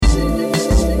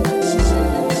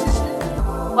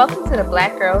Welcome to the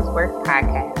Black Girls Work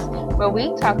Podcast, where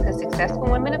we talk to successful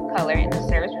women of color in the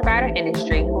service provider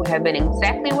industry who have been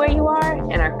exactly where you are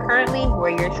and are currently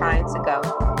where you're trying to go.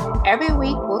 Every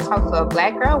week, we'll talk to a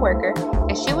Black girl worker,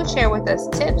 and she will share with us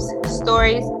tips,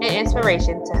 stories, and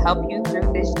inspiration to help you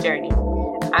through this journey.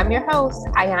 I'm your host,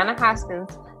 Ayana Hoskins.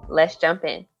 Let's jump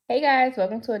in. Hey guys,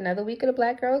 welcome to another week of the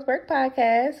Black Girls Work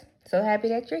Podcast. So happy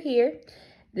that you're here.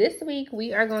 This week,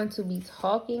 we are going to be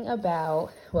talking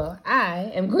about,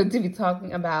 I am going to be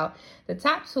talking about the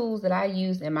top tools that I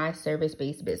use in my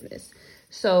service-based business.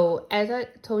 So as I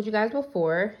told you guys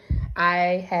before,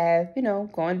 I have,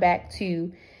 gone back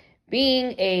to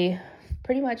being a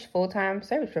pretty much full-time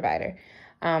service provider.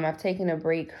 I've taken a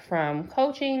break from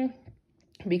coaching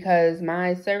because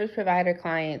my service provider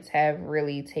clients have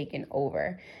really taken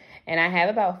over. And I have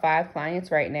about 5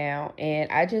 clients right now,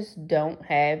 and I just don't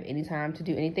have any time to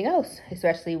do anything else,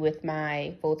 especially with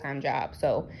my full-time job.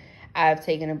 So I've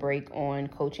taken a break on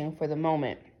coaching for the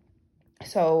moment.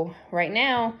 So right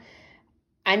now,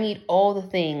 I need all the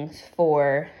things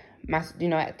for my,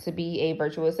 to be a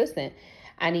virtual assistant.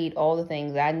 I need all the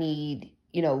things. I need,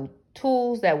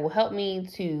 tools that will help me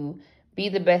to be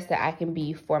the best that I can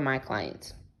be for my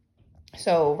clients.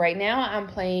 So right now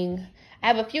I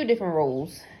have a few different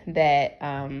roles that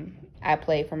I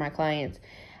play for my clients.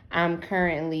 I'm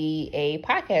currently a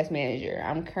podcast manager.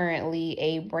 I'm currently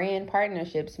a brand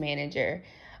partnerships manager.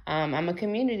 I'm a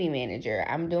community manager.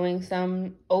 I'm doing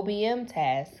some OBM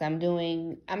tasks. I'm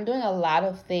doing a lot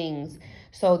of things.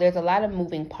 So there's a lot of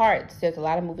moving parts. There's a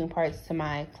lot of moving parts to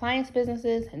my clients'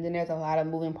 businesses, and then there's a lot of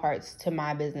moving parts to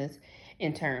my business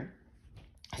in turn.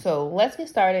 So let's get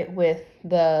started with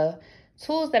the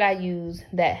tools that I use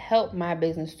that help my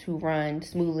business to run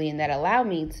smoothly and that allow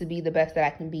me to be the best that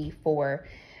I can be for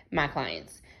my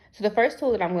clients. So the first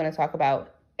tool that I'm going to talk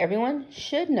about, everyone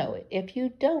should know it. If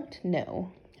you don't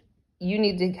know, you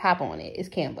need to hop on it. It's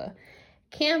Canva.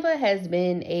 Canva has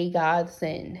been a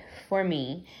godsend for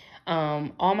me.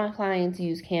 All my clients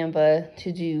use Canva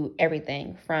to do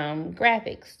everything from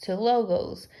graphics to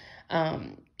logos,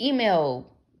 email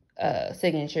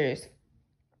signatures,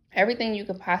 everything you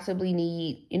could possibly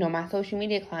need. My social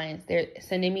media clients, they're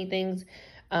sending me things,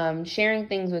 sharing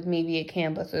things with me via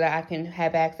Canva so that I can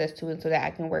have access to it so that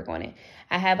I can work on it.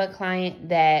 I have a client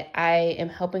that I am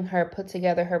helping her put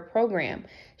together her program.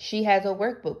 She has a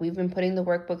workbook. We've been putting the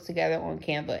workbooks together on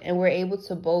Canva, and we're able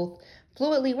to both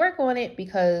fluidly work on it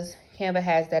because Canva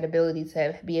has that ability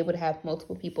to be able to have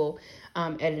multiple people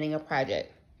editing a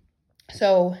project.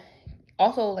 So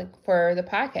also, like for the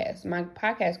podcast, my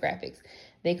podcast graphics,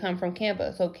 they come from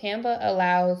Canva. So Canva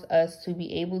allows us to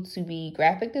be able to be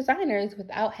graphic designers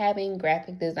without having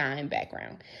graphic design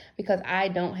background, because I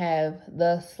don't have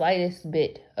the slightest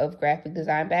bit of graphic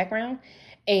design background.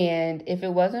 And if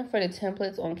it wasn't for the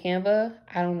templates on Canva,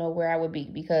 I don't know where I would be,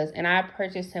 and I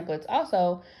purchase templates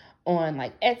also on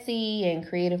like Etsy and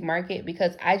Creative Market,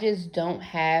 because I just don't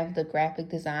have the graphic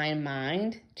design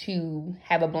mind to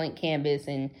have a blank canvas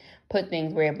and put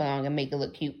things where it belongs and make it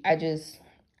look cute.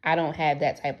 I don't have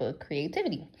that type of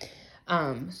creativity.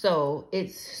 So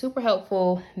it's super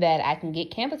helpful that I can get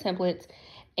Canva templates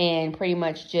and pretty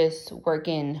much just work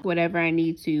in whatever I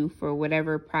need to for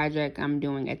whatever project I'm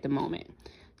doing at the moment.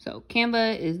 So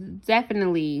Canva is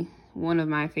definitely one of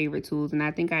my favorite tools, and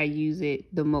I think I use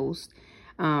it the most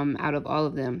out of all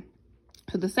of them.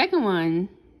 So the second one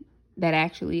that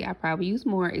actually I probably use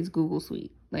more is Google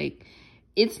Suite. Like,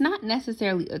 it's not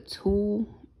necessarily a tool,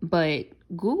 but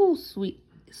Google Suite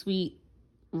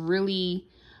really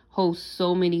hosts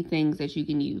so many things that you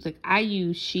can use. Like, I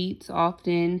use Sheets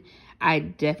often. I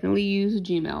definitely use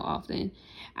Gmail often.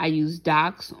 I use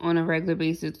Docs on a regular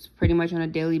basis, pretty much on a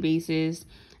daily basis.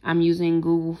 I'm using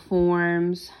Google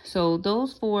Forms. So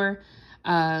those 4,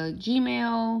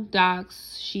 Gmail,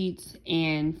 Docs, Sheets,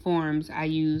 and Forms, I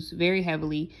use very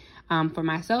heavily for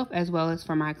myself as well as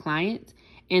for my clients.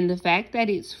 And the fact that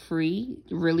it's free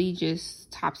really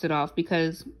just tops it off,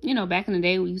 because, back in the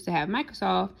day, we used to have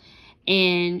Microsoft,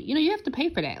 and, you have to pay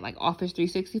for that, like Office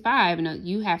 365, and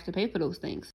you have to pay for those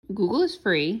things. Google is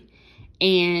free,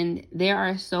 and there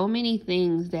are so many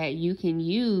things that you can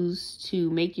use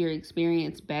to make your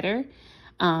experience better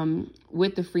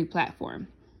with the free platform.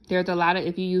 There's a lot of,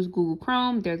 if you use Google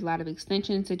Chrome, there's a lot of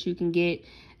extensions that you can get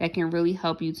that can really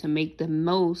help you to make the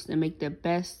most and make the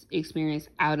best experience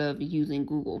out of using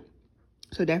Google.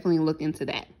 So definitely look into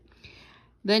that.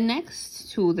 The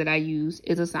next tool that I use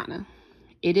is Asana.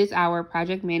 It is our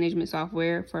project management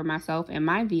software for myself and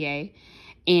my VA,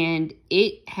 and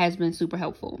it has been super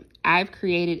helpful. I've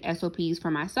created SOPs for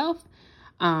myself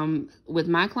with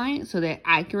my clients so that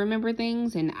I can remember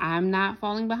things and I'm not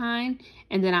falling behind.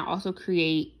 And then I also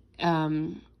create,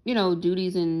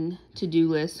 duties and to-do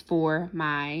lists for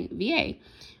my VA,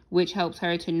 which helps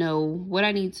her to know what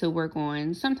I need to work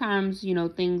on. Sometimes,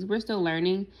 things we're still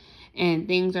learning and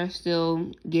things are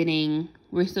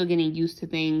we're still getting used to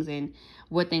things and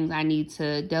what things I need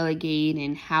to delegate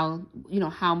and how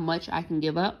much I can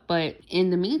give up. But in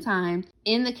the meantime,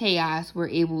 in the chaos, we're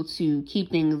able to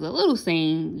keep things a little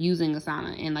sane using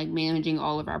Asana and like managing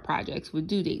all of our projects with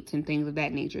due dates and things of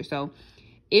that nature. So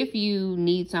if you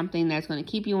need something that's going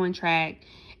to keep you on track,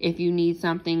 if you need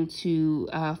something to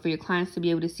for your clients to be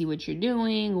able to see what you're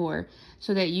doing, or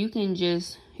so that you can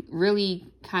just really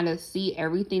kind of see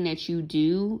everything that you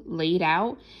do laid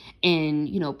out and,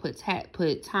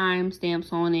 put time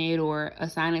stamps on it or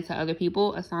assign it to other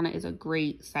people, Asana is a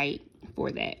great site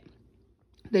for that.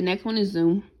 The next one is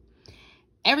Zoom.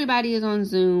 Everybody is on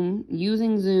Zoom,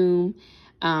 using Zoom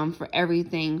for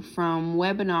everything from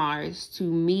webinars to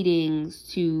meetings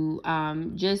to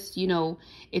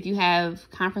if you have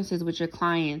conferences with your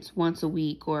clients once a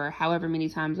week or however many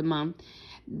times a month,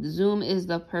 Zoom is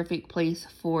the perfect place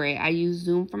for it. I use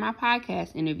Zoom for my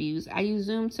podcast interviews. I use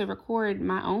Zoom to record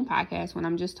my own podcast when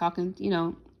I'm just talking,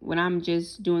 when I'm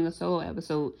just doing a solo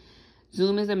episode.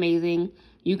 Zoom is amazing.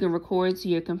 You can record to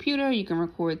your computer. You can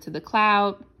record to the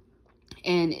cloud.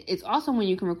 And it's awesome when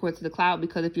you can record to the cloud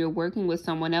because if you're working with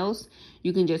someone else,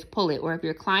 you can just pull it. Or if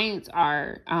your clients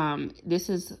are, this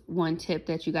is one tip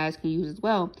that you guys can use as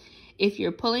well. If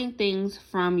you're pulling things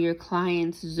from your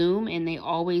client's Zoom and they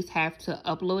always have to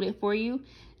upload it for you,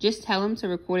 just tell them to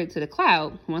record it to the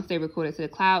cloud. Once they record it to the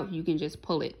cloud, you can just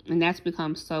pull it. And that's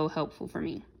become so helpful for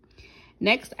me.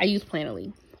 Next, I use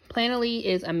Planoly. Planoly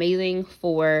is amazing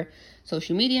for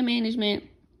social media management.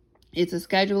 It's a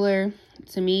scheduler.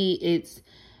 To me, it's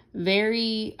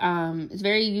very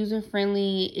user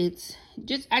friendly.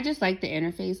 I just like the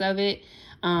interface of it.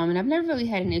 And I've never really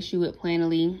had an issue with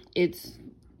Planoly.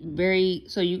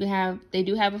 They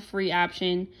do have a free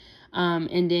option.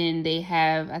 And then they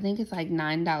have, I think it's like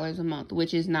 $9 a month,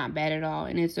 which is not bad at all.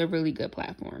 And it's a really good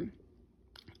platform.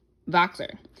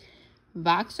 Voxer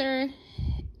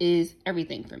is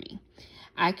everything for me.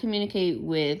 I communicate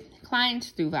with clients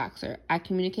through Voxer. I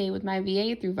communicate with my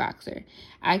VA through Voxer.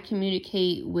 I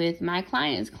communicate with my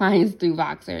clients through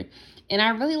Voxer. And I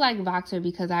really like Voxer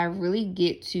because I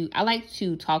like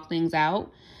to talk things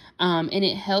out. And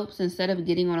it helps, instead of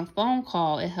getting on a phone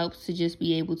call, it helps to just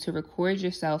be able to record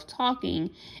yourself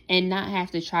talking and not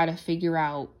have to try to figure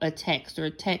out a text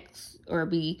or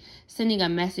be sending a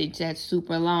message that's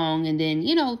super long. And then,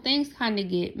 things kind of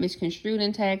get misconstrued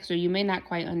in text, or you may not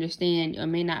quite understand or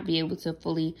may not be able to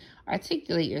fully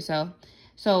articulate yourself.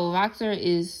 So Voxer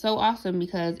is so awesome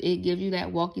because it gives you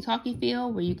that walkie-talkie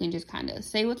feel where you can just kind of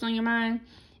say what's on your mind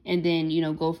and then,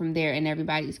 go from there and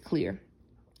everybody's clear.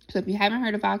 So if you haven't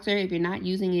heard of Voxer, if you're not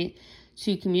using it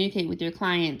to communicate with your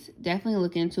clients, definitely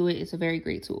look into it. It's a very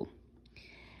great tool.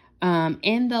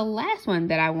 And the last one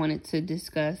that I wanted to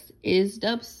discuss is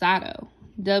Dubsado.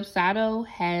 Dubsado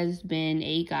has been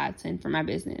a godsend for my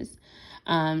business.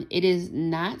 It is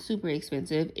not super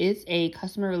expensive. It's a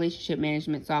customer relationship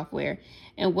management software.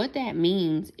 And what that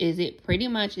means is it pretty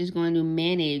much is going to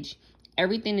manage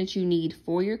everything that you need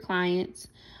for your clients,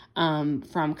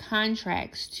 from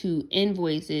contracts to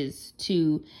invoices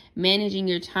to managing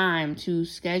your time to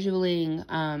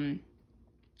scheduling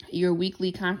your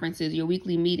weekly conferences, your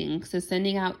weekly meetings, to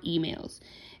sending out emails.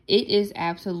 It is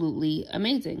absolutely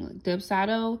amazing.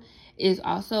 Dubsado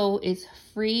it's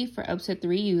free for up to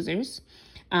 3 users,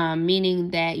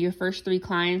 meaning that your first 3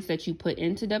 clients that you put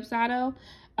into Dubsado,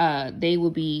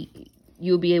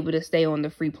 you'll be able to stay on the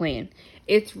free plan.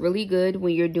 It's really good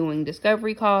when you're doing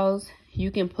discovery calls.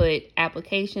 You can put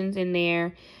applications in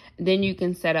there. Then you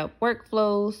can set up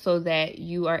workflows so that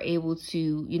you are able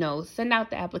to, send out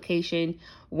the application.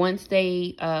 Once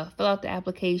they fill out the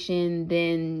application,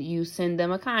 then you send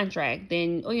them a contract.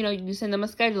 Then, you send them a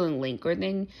scheduling link, or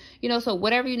then, so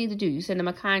whatever you need to do, you send them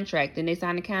a contract. Then they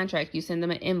sign a contract. You send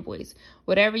them an invoice.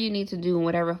 Whatever you need to do and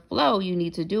whatever flow you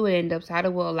need to do it in,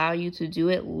 Dubsado will allow you to do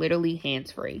it literally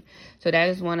hands-free. So that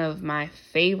is one of my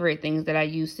favorite things that I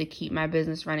use to keep my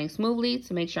business running smoothly,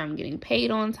 to make sure I'm getting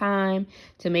paid on time,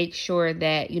 to make sure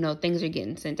that, things are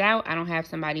getting sent out. I don't have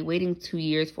somebody waiting 2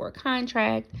 years for a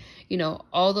contract.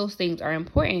 All those things are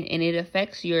important, and it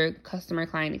affects your customer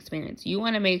client experience. You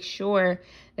want to make sure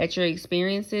that your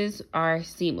experiences are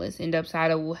seamless, and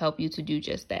Dubsado will help you to do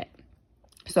just that.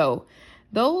 So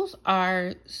those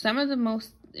are some of the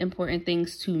most important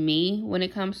things to me when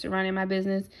it comes to running my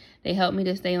business. They help me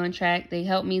to stay on track. They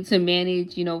help me to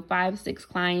manage, 5-6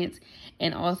 clients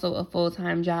and also a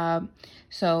full-time job.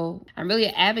 So I'm really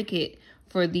an advocate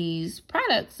for these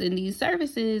products and these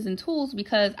services and tools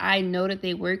because I know that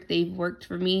they work. They've worked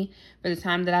for me for the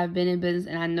time that I've been in business,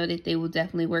 and I know that they will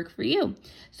definitely work for you.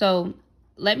 So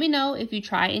let me know if you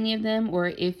try any of them or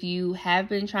if you have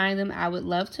been trying them. I would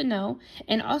love to know.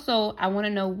 And also, I want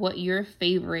to know what your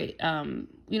favorite,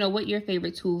 what your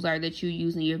favorite tools are that you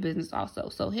use in your business also.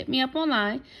 So hit me up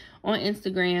online on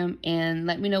Instagram and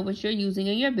let me know what you're using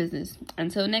in your business.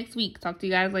 Until next week, talk to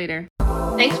you guys later.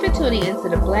 Thanks for tuning into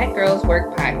the Black Girls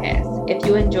Work podcast. If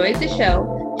you enjoyed the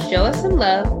show us some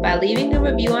love by leaving a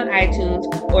review on iTunes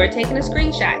or taking a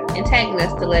screenshot and tagging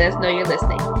us to let us know you're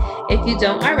listening. If you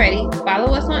don't already,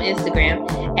 follow us on Instagram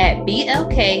at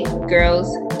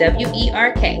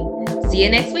BLKGirlsWERK. See you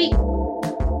next week.